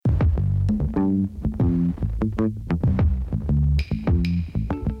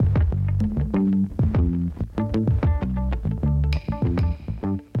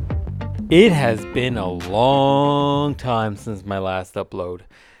It has been a long time since my last upload.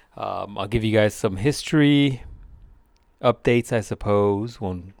 I'll give you guys some history updates, I suppose,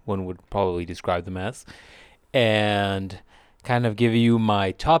 one would probably describe them as, and kind of give you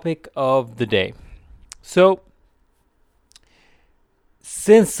my topic of the day. So,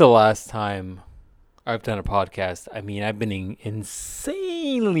 since the last time I've done a podcast, I've been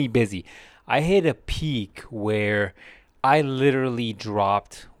insanely busy. I hit a peak where I literally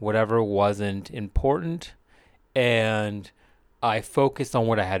dropped whatever wasn't important and I focused on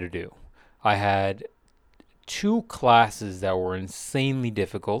what I had to do. I had 2 classes that were insanely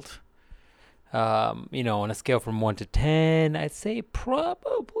difficult. On a scale from 1 to 10, I'd say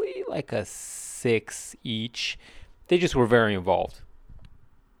probably like a 6 each. They just were very involved.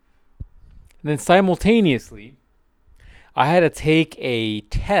 And then simultaneously, I had to take a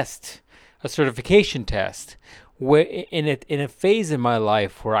test, a certification test, where in a phase in my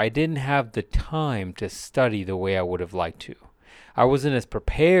life where I didn't have the time to study the way I would have liked to. I wasn't as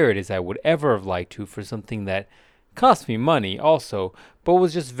prepared as I would ever have liked to for something that cost me money also, but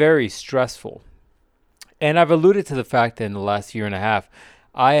was just very stressful. And I've alluded to the fact that in the last year and a half,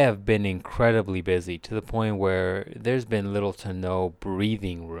 I have been incredibly busy to the point where there's been little to no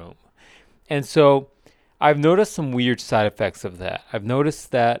breathing room. And so I've noticed some weird side effects of that. I've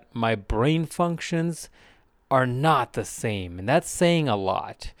noticed that my brain functions are not the same, and that's saying a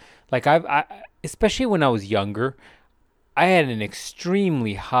lot. Like especially when I was younger, I had an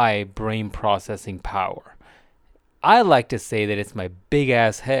extremely high brain processing power. I like to say that it's my big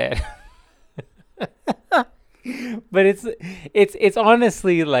ass head. But it's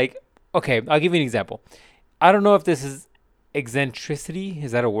honestly like, okay, I'll give you an example. I don't know if this is eccentricity,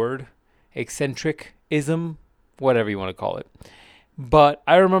 is that a word? Eccentricism, whatever you want to call it. But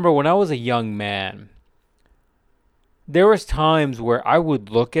I remember when I was a young man, there was times where I would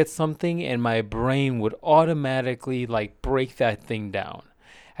look at something and my brain would automatically like break that thing down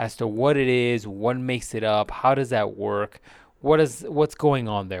as to what it is, what makes it up, how does that work, what's going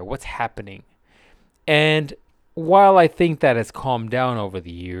on there, what's happening. And while I think that has calmed down over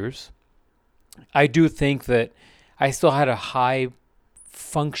the years, I do think that I still had a high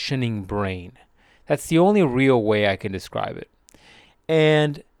functioning brain. That's the only real way I can describe it.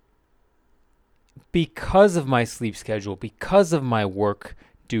 And because of my sleep schedule, because of my work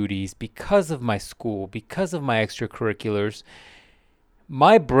duties, because of my school, because of my extracurriculars,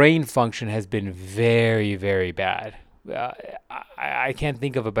 my brain function has been very, very bad. I can't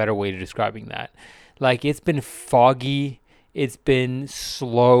think of a better way to describing that. Like, it's been foggy, it's been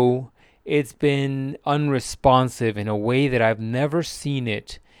slow, it's been unresponsive in a way that I've never seen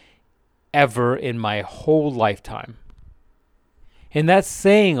it ever in my whole lifetime. And that's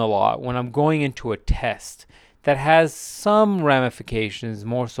saying a lot when I'm going into a test that has some ramifications,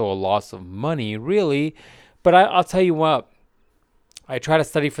 more so a loss of money, really. But I'll tell you what, I try to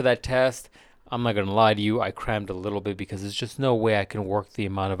study for that test. I'm not going to lie to you, I crammed a little bit because there's just no way I can work the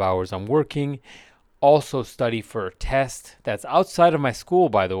amount of hours I'm working. Also study for a test that's outside of my school,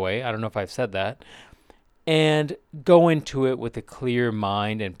 by the way. I don't know if I've said that. And go into it with a clear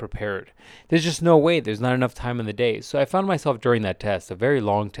mind and prepared. There's just no way. There's not enough time in the day. So I found myself during that test, a very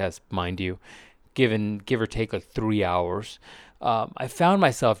long test, mind you, give or take like 3 hours. I found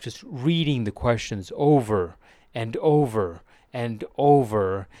myself just reading the questions over and over and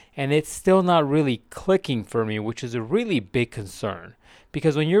over, and it's still not really clicking for me, which is a really big concern.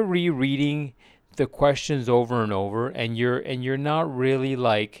 Because when you're rereading the questions over and over, and you're not really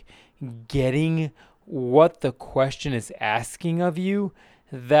like getting what the question is asking of you,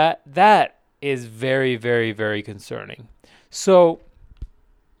 that is very, very, very concerning. So,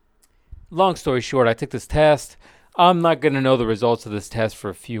 long story short, I took this test. I'm not going to know the results of this test for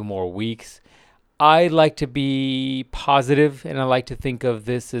a few more weeks. I like to be positive, and I like to think of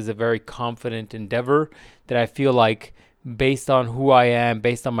this as a very confident endeavor that I feel like, based on who I am,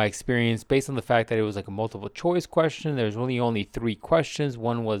 based on my experience, based on the fact that it was like a multiple choice question, there's really only 3 questions.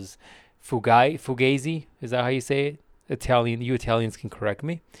 One was fugazi, is that how you say it? Italian, you Italians can correct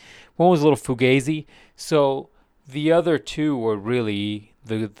me. One was a little fugazi. So the other 2 were really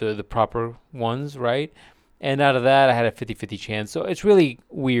the proper ones, right? And out of that, I had a 50-50 chance. So it's really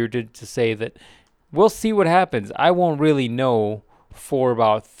weird to say that we'll see what happens. I won't really know for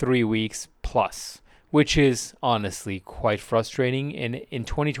about 3 weeks plus, which is honestly quite frustrating. In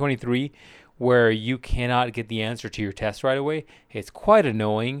 2023, where you cannot get the answer to your test right away, it's quite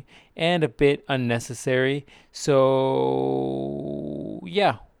annoying and a bit unnecessary. So,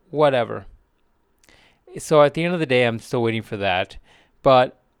 yeah, whatever. So at the end of the day, I'm still waiting for that.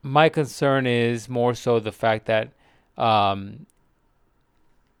 But my concern is more so the fact that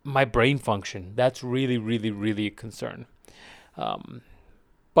my brain function. That's really, really, really a concern.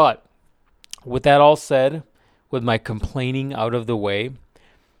 But with that all said, with my complaining out of the way,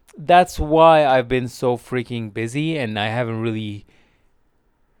 that's why I've been so freaking busy and I haven't really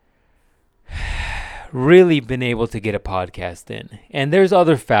been able to get a podcast in. And there's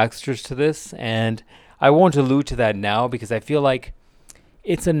other factors to this, and I won't allude to that now because I feel like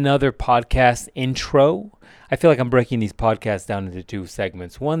it's another podcast intro. I feel like I'm breaking these podcasts down into two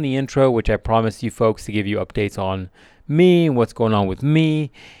segments. One, the intro, which I promised you folks to give you updates on me and what's going on with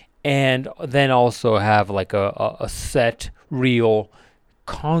me, and then also have like a set, real,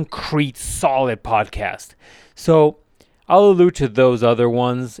 concrete, solid podcast. So I'll allude to those other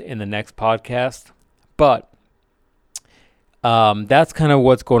ones in the next podcast, but that's kind of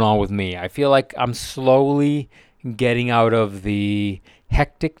what's going on with me. I feel like I'm slowly getting out of the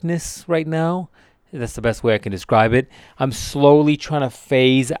hecticness right now. That's the best way I can describe it. I'm slowly trying to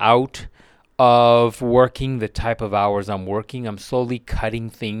phase out of working the type of hours I'm working. I'm slowly cutting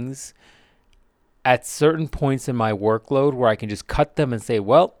things at certain points in my workload where I can just cut them and say,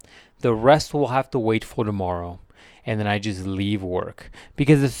 well, the rest will have to wait for tomorrow. And then I just leave work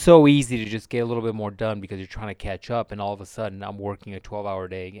because it's so easy to just get a little bit more done because you're trying to catch up. And all of a sudden I'm working a 12-hour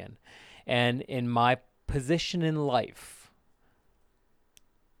day again. And in my position in life,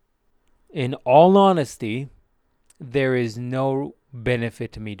 in all honesty, there is no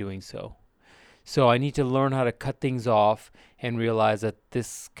benefit to me doing so. So I need to learn how to cut things off and realize that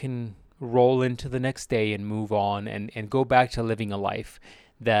this can roll into the next day and move on and go back to living a life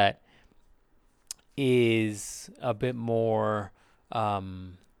that is a bit more,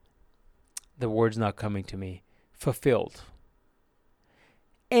 the word's not coming to me, fulfilled.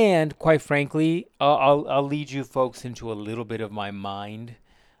 And quite frankly, I'll lead you folks into a little bit of my mind,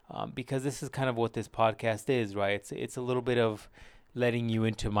 because this is kind of what this podcast is, right? It's a little bit of letting you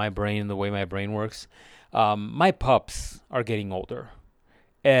into my brain and the way my brain works. My pups are getting older.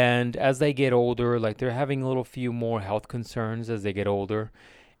 And as they get older, like they're having a little few more health concerns as they get older.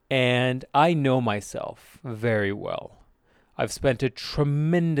 And I know myself very well. I've spent a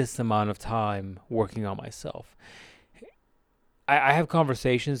tremendous amount of time working on myself. I have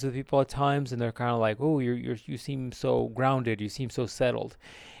conversations with people at times, and they're kind of like, "Oh, you seem so grounded. You seem so settled,"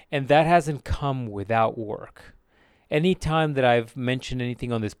 and that hasn't come without work. Anytime that I've mentioned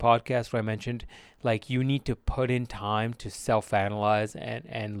anything on this podcast where I mentioned, like, you need to put in time to self-analyze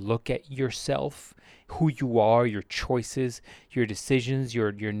and look at yourself, who you are, your choices, your decisions,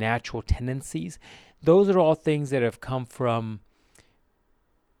 your natural tendencies. Those are all things that have come from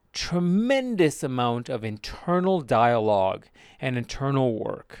tremendous amount of internal dialogue and internal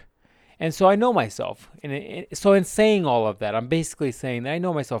work. And so I know myself. And so in saying all of that, I'm basically saying that I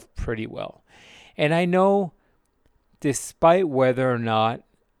know myself pretty well. And I know, despite whether or not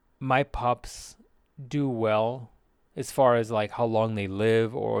my pups do well as far as like how long they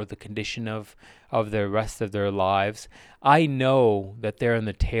live or the condition of the rest of their lives, I know that they're in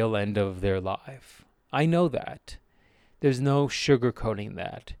the tail end of their life. I know that. There's no sugarcoating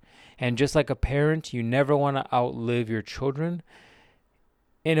that. And just like a parent, you never want to outlive your children.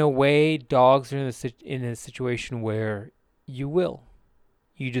 In a way, dogs are in a situation where you will.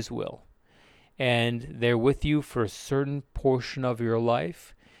 You just will. And they're with you for a certain portion of your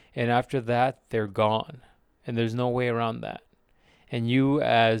life. And after that, they're gone. And there's no way around that. And you,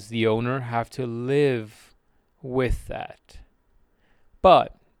 as the owner, have to live with that.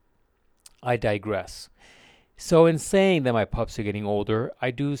 But I digress. So in saying that my pups are getting older,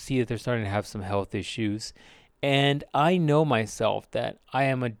 I do see that they're starting to have some health issues. And I know myself that I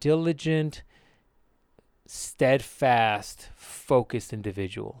am a diligent, steadfast, focused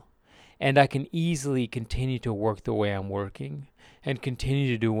individual. And I can easily continue to work the way I'm working and continue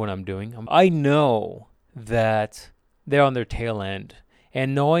to do what I'm doing. I know that they're on their tail end.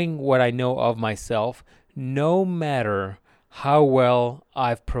 And knowing what I know of myself, no matter how well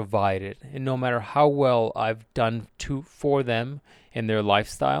I've provided and no matter how well I've done for them in their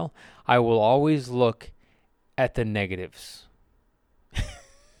lifestyle, I will always look at the negatives.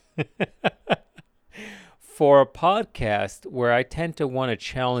 For a podcast where I tend to want to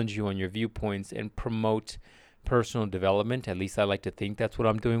challenge you on your viewpoints and promote personal development, at least I like to think that's what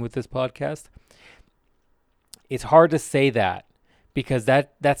I'm doing with this podcast, it's hard to say that because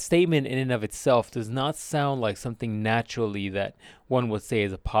that statement in and of itself does not sound like something naturally that one would say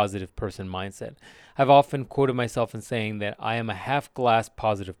is a positive person mindset. I've often quoted myself in saying that I am a half-glass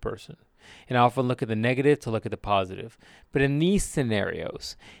positive person. And I often look at the negative to look at the positive. But in these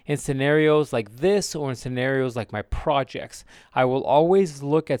scenarios, in scenarios like this or in scenarios like my projects, I will always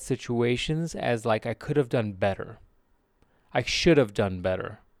look at situations as like I could have done better. I should have done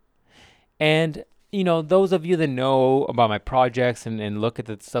better. And, those of you that know about my projects and look at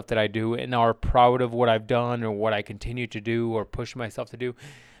the stuff that I do and are proud of what I've done or what I continue to do or push myself to do,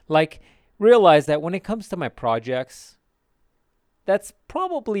 realize that when it comes to my projects, that's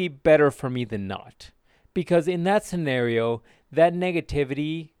probably better for me than not. Because in that scenario, that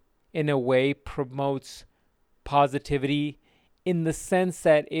negativity, in a way, promotes positivity in the sense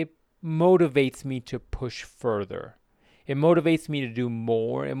that it motivates me to push further. It motivates me to do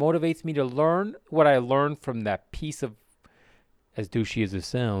more. It motivates me to learn what I learned from that piece of, as douchey as it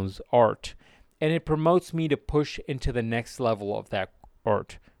sounds, art. And it promotes me to push into the next level of that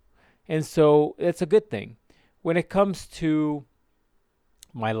art. And so it's a good thing. When it comes to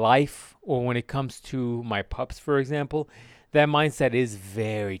my life, or when it comes to my pups, for example, that mindset is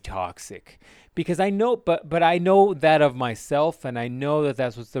very toxic. Because I know, but I know that of myself, and I know that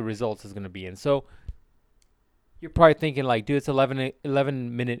that's what the result is going to be. And so you're probably thinking dude, it's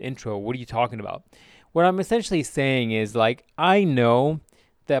 11-minute intro. What are you talking about? What I'm essentially saying is I know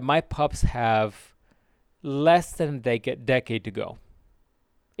that my pups have less than a decade to go.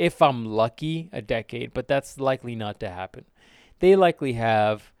 If I'm lucky, a decade, but that's likely not to happen. They likely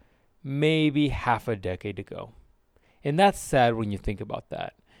have maybe half a decade to go. And that's sad when you think about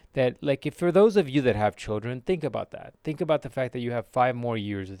that. That if for those of you that have children, think about that. Think about the fact that you have 5 more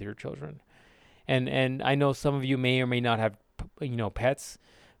years with your children. And I know some of you may or may not have, pets,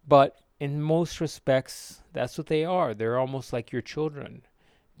 but in most respects, that's what they are. They're almost like your children.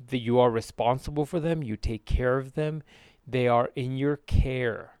 That you are responsible for them. You take care of them. They are in your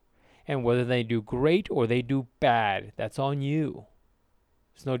care. And whether they do great or they do bad, that's on you.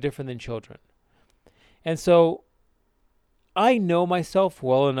 It's no different than children. And so I know myself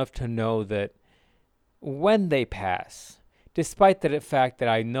well enough to know that when they pass, despite the fact that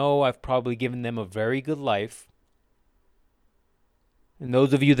I know I've probably given them a very good life, and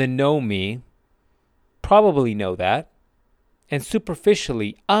those of you that know me probably know that, and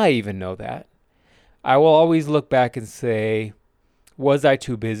superficially, I even know that, I will always look back and say, was I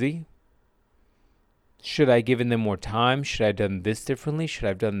too busy? Should I have given them more time? Should I have done this differently? Should I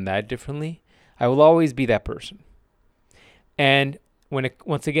have done that differently? I will always be that person. And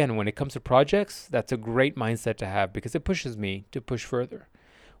once again, when it comes to projects, that's a great mindset to have because it pushes me to push further.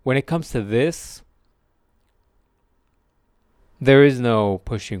 When it comes to this, there is no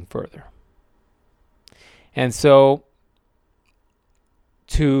pushing further. And so,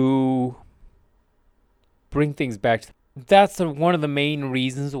 to bring things back, that's one of the main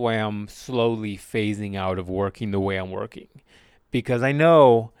reasons why I'm slowly phasing out of working the way I'm working. Because I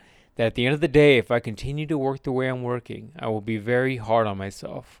know that at the end of the day, if I continue to work the way I'm working, I will be very hard on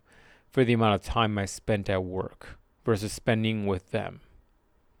myself for the amount of time I spent at work versus spending with them.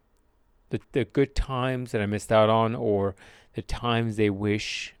 The good times that I missed out on, or the times they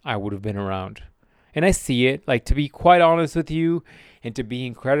wish I would have been around. And I see it, to be quite honest with you, and to be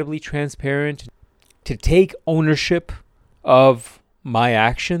incredibly transparent, to take ownership of my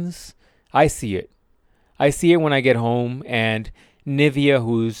actions, I see it. I see it when I get home, and Nivea,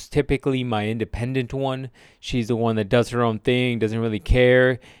 who's typically my independent one, she's the one that does her own thing, doesn't really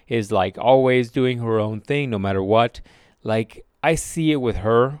care, is always doing her own thing no matter what. I see it with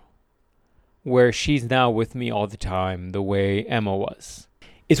her, where she's now with me all the time, the way Emma was.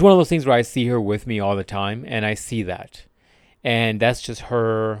 It's one of those things where I see her with me all the time, and I see that. And that's just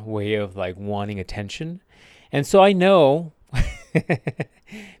her way of wanting attention. And so I know,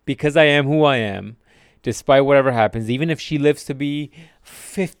 because I am who I am, despite whatever happens, even if she lives to be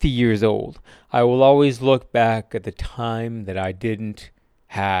 50 years old, I will always look back at the time that I didn't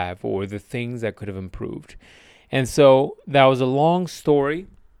have or the things that could have improved. And so that was a long story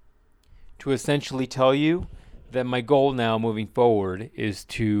to essentially tell you that my goal now moving forward is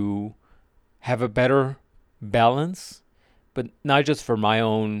to have a better balance, but not just for my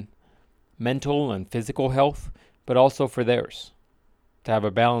own mental and physical health, but also for theirs. To have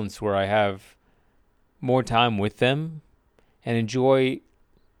a balance where I have more time with them and enjoy,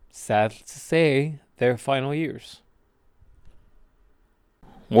 sad to say, their final years.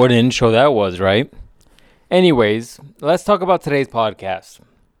 What an intro that was, right? Anyways, let's talk about today's podcast.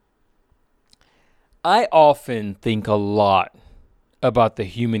 I often think a lot about the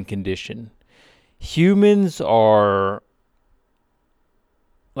human condition. Humans are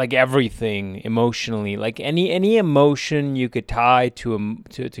everything emotionally. Any emotion you could tie to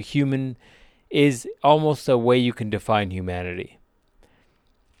human is almost a way you can define humanity.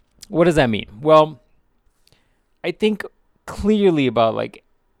 What does that mean? Well, I think clearly about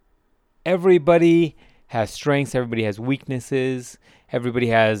everybody has strengths, everybody has weaknesses, everybody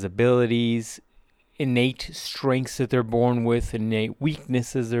has abilities innate strengths that they're born with, innate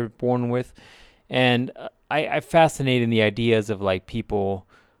weaknesses they're born with. And I fascinate in the ideas of like people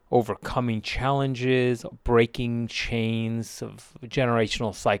overcoming challenges, breaking chains of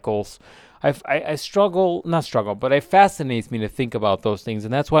generational cycles. I struggle, not struggle, but it fascinates me to think about those things.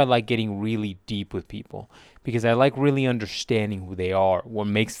 And that's why I like getting really deep with people, because I like really understanding who they are, what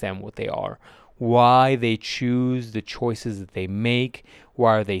makes them what they are, why they choose the choices that they make,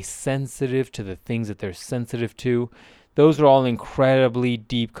 why are they sensitive to the things that they're sensitive to. Those are all incredibly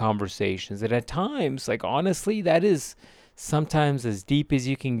deep conversations. And at times, like honestly, that is sometimes as deep as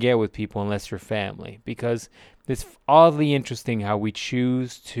you can get with people unless you're family, because it's oddly interesting how we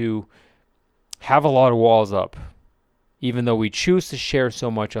choose to have a lot of walls up, even though we choose to share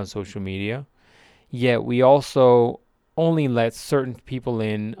so much on social media, yet we also only let certain people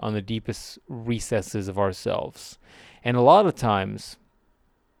in on the deepest recesses of ourselves. And a lot of times,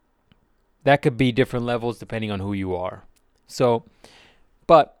 that could be different levels depending on who you are. So,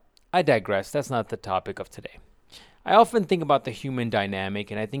 but I digress. That's not the topic of today. I often think about the human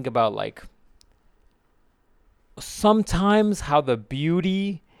dynamic, and I think about like sometimes how the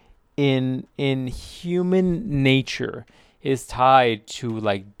beauty in human nature is tied to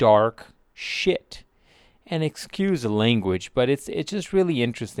like dark shit. And excuse the language, but it's just really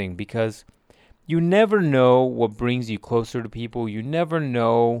interesting because you never know what brings you closer to people. You never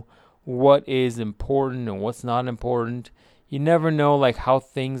know what is important and what's not important. You never know like how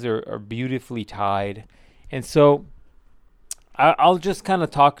things are beautifully tied. And so I'll just kind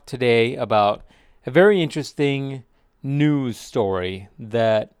of talk today about a very interesting news story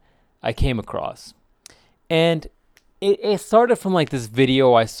that I came across. And it started from like this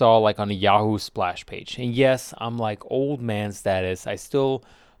video I saw like on a Yahoo splash page. And yes, I'm like old man status. I still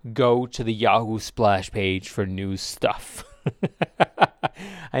go to the Yahoo splash page for news stuff.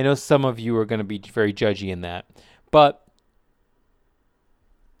 I know some of you are going to be very judgy in that. But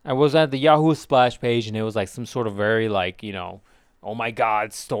I was at the Yahoo splash page and it was like some sort of very like, oh my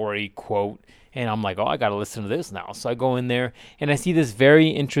God story quote. And I'm like, oh, I got to listen to this now. So I go in there and I see this very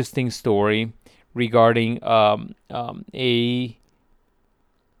interesting story regarding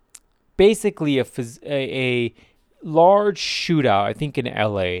basically a large shootout, I think in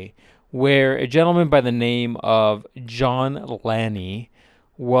LA, where a gentleman by the name of John Lanny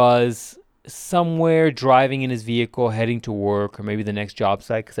was somewhere driving in his vehicle heading to work or maybe the next job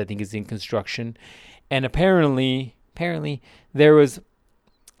site, because I think it's in construction. And apparently there was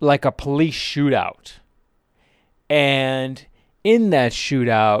like a police shootout. And in that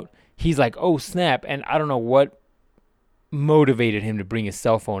shootout, he's like, oh, snap. And I don't know what motivated him to bring his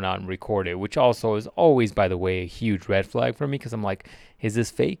cell phone out and record it, which also is always, by the way, a huge red flag for me, because I'm like, is this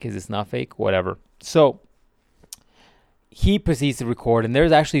fake? Is this not fake? Whatever. So he proceeds to record, and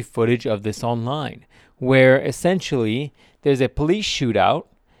there's actually footage of this online where essentially there's a police shootout,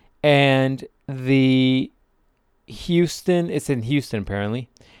 and it's in Houston apparently.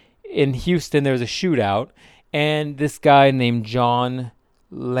 In Houston, there's a shootout, and this guy named John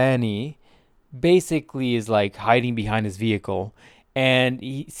Lanny basically is like hiding behind his vehicle, and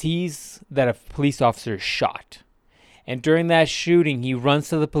he sees that a police officer is shot. And during that shooting, he runs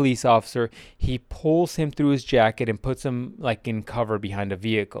to the police officer, he pulls him through his jacket and puts him like in cover behind a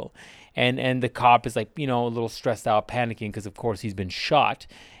vehicle. And the cop is like, a little stressed out, panicking because of course he's been shot.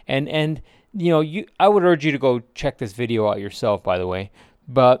 And I would urge you to go check this video out yourself, by the way.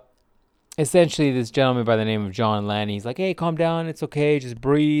 But essentially, this gentleman by the name of John Lanny, he's like, hey, calm down, it's okay, just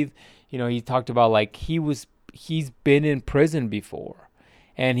breathe. He talked about like he's been in prison before.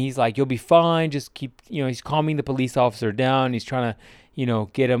 And he's like, you'll be fine, just keep, he's calming the police officer down. He's trying to,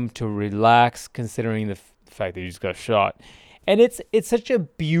 get him to relax, considering the fact that he just got shot. And it's such a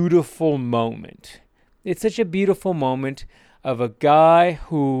beautiful moment. It's such a beautiful moment of a guy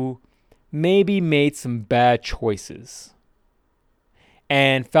who maybe made some bad choices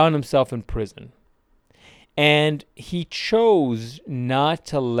and found himself in prison. And he chose not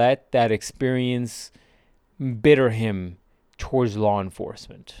to let that experience bitter him towards law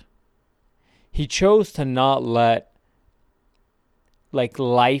enforcement. He chose to not let like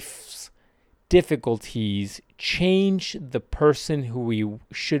life's difficulties change the person who he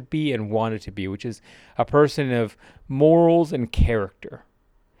should be and wanted to be, which is a person of morals and character.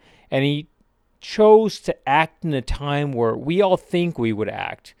 And he chose to act in a time where we all think we would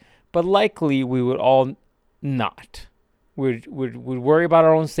act, but likely we would all not. Would worry about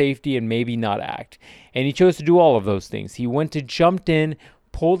our own safety and maybe not act. And he chose to do all of those things. He jumped in,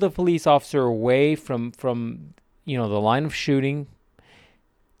 pulled the police officer away from the line of shooting,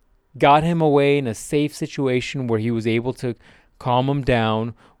 got him away in a safe situation where he was able to calm him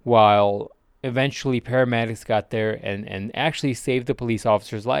down while eventually paramedics got there and actually saved the police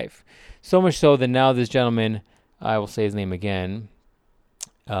officer's life. So much so that now this gentleman, I will say his name again.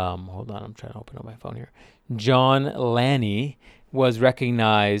 Hold on, I'm trying to open up my phone here. John Lanny was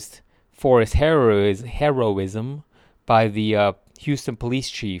recognized for his heroism by the Houston police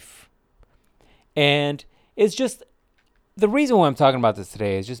chief. And it's just, the reason why I'm talking about this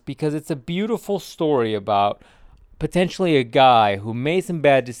today is just because it's a beautiful story about potentially a guy who made some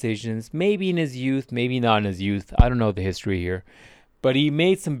bad decisions, maybe in his youth, maybe not in his youth. I don't know the history here. But he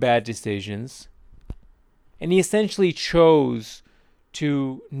made some bad decisions. And he essentially chose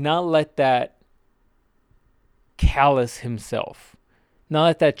to not let that callous himself, not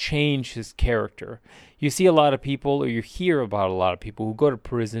let that change his character. You see a lot of people, or you hear about a lot of people who go to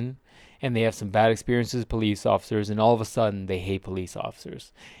prison and they have some bad experiences with police officers, and all of a sudden they hate police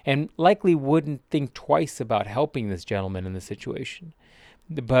officers and likely wouldn't think twice about helping this gentleman in this situation.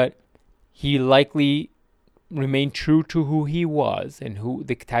 But he likely remained true to who he was and who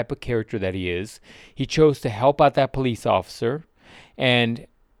the type of character that he is. He chose to help out that police officer and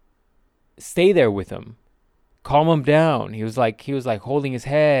stay there with him, calm him down. He was like holding his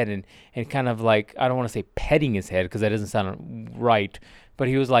head and kind of like, I don't want to say petting his head because that doesn't sound right, but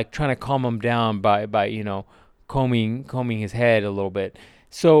he was like trying to calm him down by combing his head a little bit.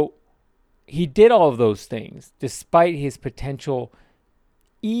 So he did all of those things despite his potential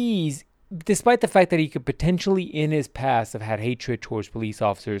ease, despite the fact that he could potentially in his past have had hatred towards police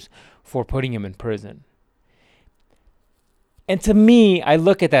officers for putting him in prison. And to me, I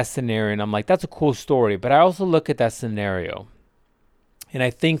look at that scenario and I'm like, that's a cool story. But I also look at that scenario and I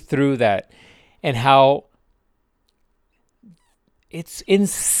think through that and how it's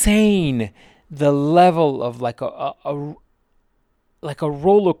insane the level of like a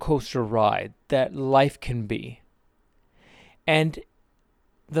roller coaster ride that life can be. And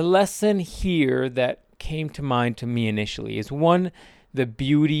the lesson here that came to mind to me initially is one, the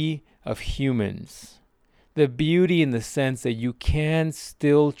beauty of humans. The beauty in the sense that you can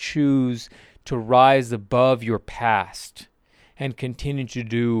still choose to rise above your past and continue to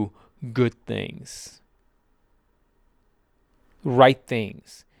do good things. Right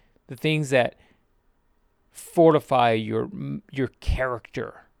things. The things that fortify your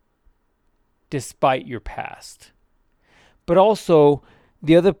character despite your past. But also,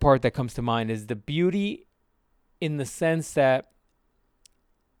 the other part that comes to mind is the beauty in the sense that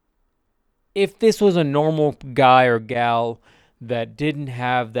if this was a normal guy or gal that didn't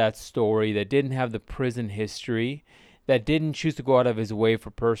have that story, that didn't have the prison history, that didn't choose to go out of his way for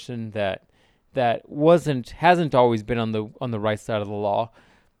a person that hasn't always been on the right side of the law,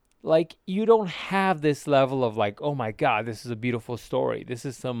 like you don't have this level of like, oh my God, this is a beautiful story. This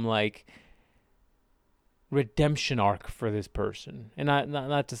is some like redemption arc for this person. And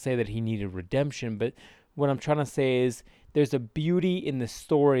not to say that he needed redemption, but what I'm trying to say is there's a beauty in the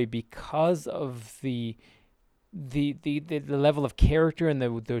story because of the level of character and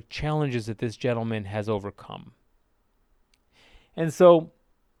the challenges that this gentleman has overcome. And so,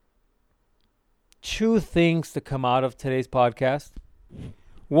 two things to come out of today's podcast.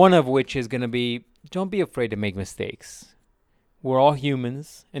 One of which is going to be, don't be afraid to make mistakes. We're all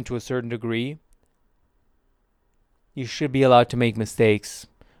humans, and to a certain degree, you should be allowed to make mistakes,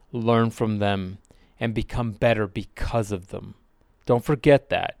 learn from them, and become better because of them. Don't forget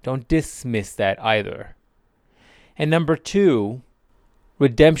that. Don't dismiss that either. And number two,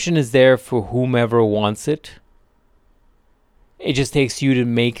 redemption is there for whomever wants it. It just takes you to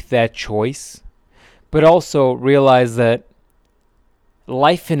make that choice. But also realize that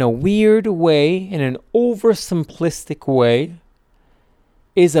life in a weird way, in an oversimplistic way,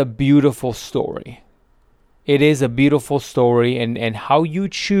 is a beautiful story. It is a beautiful story, and how you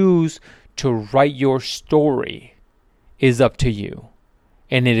choose to write your story is up to you.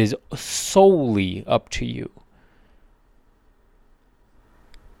 And it is solely up to you.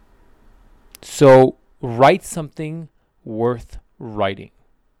 So write something worth writing.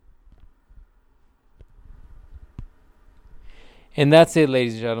 And that's it,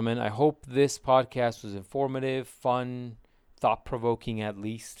 ladies and gentlemen. I hope this podcast was informative, fun, thought-provoking at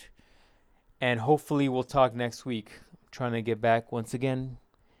least. And hopefully we'll talk next week. I'm trying to get back once again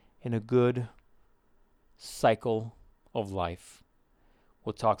in a good cycle of life.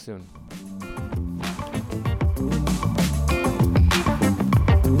 We'll talk soon.